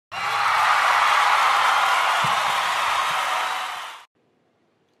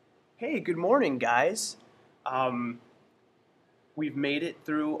Hey, good morning, guys. We've made it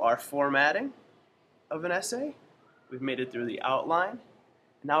through our formatting of an essay. We've made it through the outline.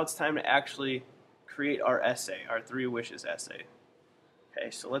 Now it's time to actually create our essay, our 3 wishes essay.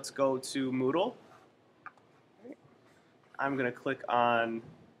 Okay, so let's go to Moodle. I'm going to click on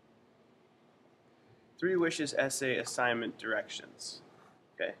 3 wishes essay assignment directions.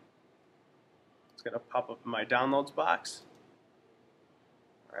 Okay, it's going to pop up in my downloads box.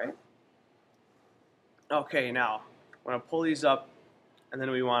 All right. Okay, now I'm going to pull these up, and then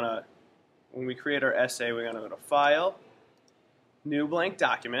when we create our essay, we're going to go to File, New Blank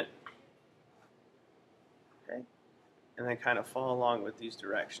Document, okay, and then kind of follow along with these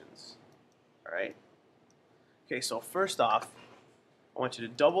directions. All right. Okay, so first off, I want you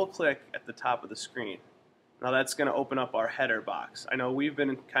to double click at the top of the screen. Now that's going to open up our header box. I know we've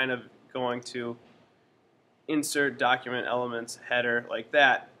been kind of going to insert document elements, header, like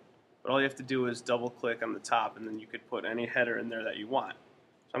that. But all you have to do is double click on the top, and then you could put any header in there that you want.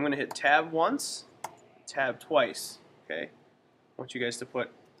 So I'm going to hit tab once, tab twice. Okay. I want you guys to put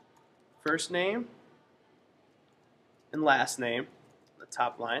first name and last name on the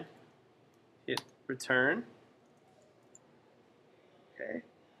top line. Hit return. Okay.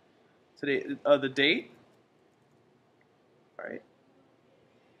 Today, the date. All right.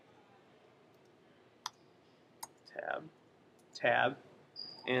 Tab.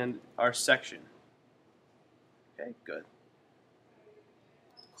 And our section. Okay, good.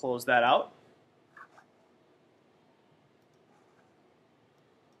 Close that out.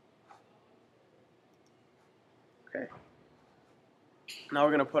 Okay. Now we're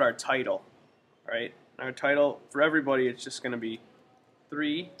going to put our title. All right. Our title for everybody, it's just going to be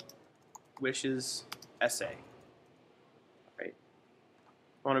 3 wishes essay. All right.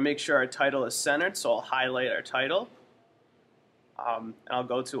 I want to make sure our title is centered, so I'll highlight our title. And I'll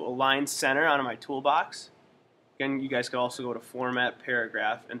go to Align Center on my toolbox. Again, you guys could also go to Format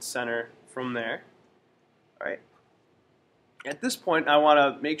Paragraph and center from there. All right. At this point, I want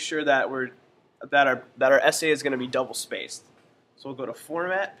to make sure that our essay is going to be double spaced. So we'll go to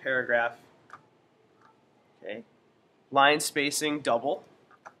Format Paragraph. Okay. Line spacing double.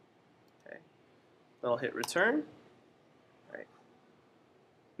 Okay. Then I'll hit Return. All right.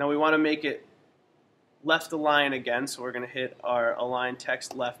 Now we want to make it left align again, so we're going to hit our Align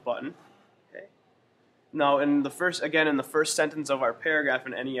Text Left button. Okay. Now, in the first sentence of our paragraph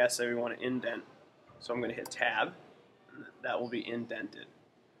in any essay, we want to indent. So I'm going to hit Tab, and that will be indented.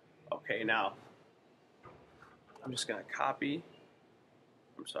 Okay, now I'm just going to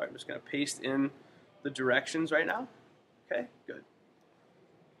I'm just going to paste in the directions right now. Okay, good.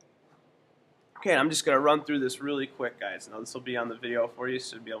 Okay, I'm just going to run through this really quick, guys. Now this will be on the video for you,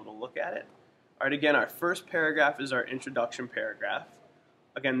 so you'll be able to look at it. All right, again, our first paragraph is our introduction paragraph.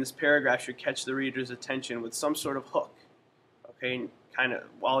 Again, this paragraph should catch the reader's attention with some sort of hook, okay, kind of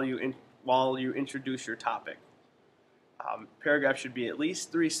while you introduce your topic. Paragraph should be at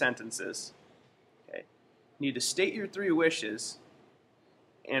least 3 sentences. Okay, you need to state your 3 wishes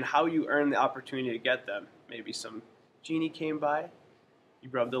and how you earn the opportunity to get them. Maybe some genie came by,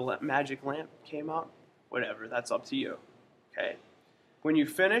 you rubbed the magic lamp, came out, whatever. That's up to you. Okay, when you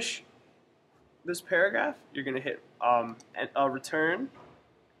finish this paragraph, you're going to hit return,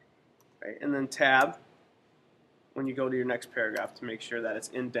 right, and then tab when you go to your next paragraph to make sure that it's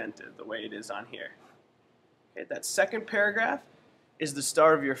indented the way it is on here. Okay, that second paragraph is the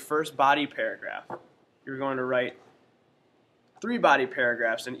start of your first body paragraph. You're going to write 3 body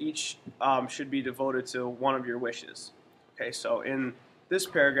paragraphs, and each should be devoted to one of your wishes. Okay, so in this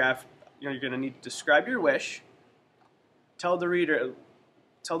paragraph, you're going to need to describe your wish, tell the reader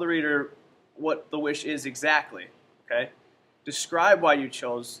what the wish is exactly, okay? Describe why you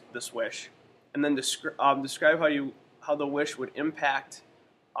chose this wish, and then describe how the wish would impact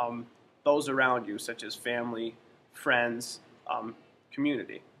those around you, such as family, friends,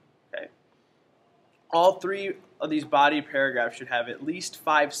 community, okay? All 3 of these body paragraphs should have at least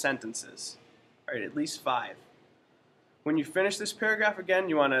 5 sentences, all right, at least 5. When you finish this paragraph again,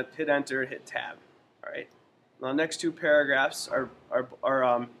 you want to hit enter, hit tab, all right? Now, the next 2 paragraphs are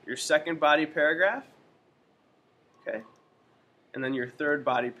your second body paragraph, okay, and then your third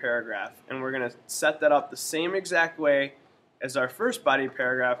body paragraph. And we're going to set that up the same exact way as our first body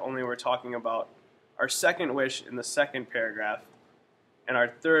paragraph, only we're talking about our second wish in the second paragraph and our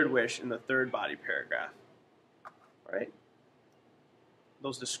third wish in the third body paragraph. All right?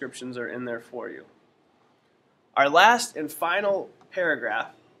 Those descriptions are in there for you. Our last and final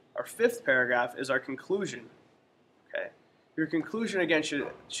paragraph, our 5th paragraph, is our conclusion. Okay. Your conclusion, again,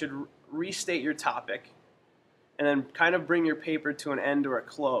 should restate your topic and then kind of bring your paper to an end or a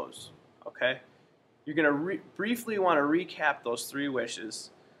close. Okay? You're going to briefly want to recap those 3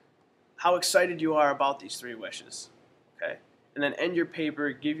 wishes, how excited you are about these 3 wishes. Okay? And then end your paper,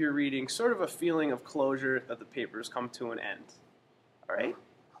 give your reading sort of a feeling of closure that the paper has come to an end. All right?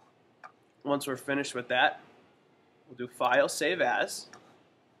 Once we're finished with that, we'll do File, Save As.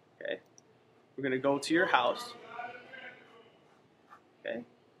 Okay? We're going to go to your house. Okay?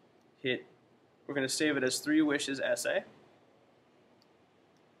 We're going to save it as 3 Wishes Essay.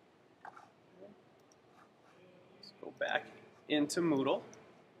 Let's go back into Moodle.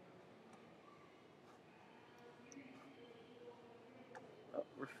 Oh,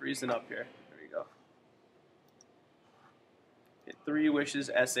 we're freezing up here. There we go. Hit 3 Wishes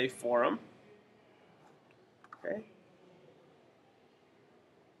Essay Forum. Okay.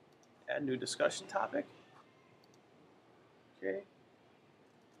 Add new discussion topic. Okay.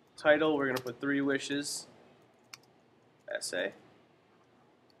 Title, we're going to put 3 Wishes Essay.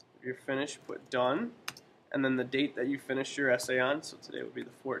 If you're finished, put done. And then the date that you finished your essay on. So today would be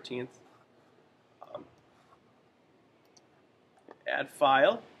the 14th. Add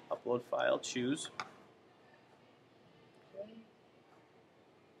file, upload file, choose. Okay.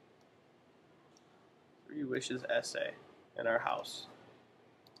 3 Wishes Essay in our house.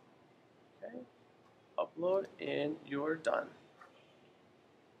 Okay. Upload and you're done.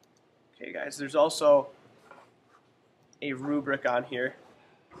 Okay guys, there's also a rubric on here.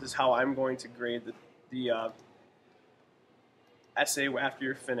 This is how I'm going to grade the essay after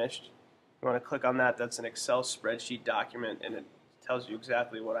you're finished. You want to click on that. That's an Excel spreadsheet document, and it tells you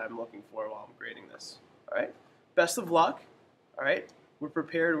exactly what I'm looking for while I'm grading this. All right? Best of luck. All right? We're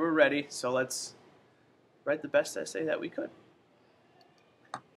prepared. We're ready. So let's write the best essay that we could.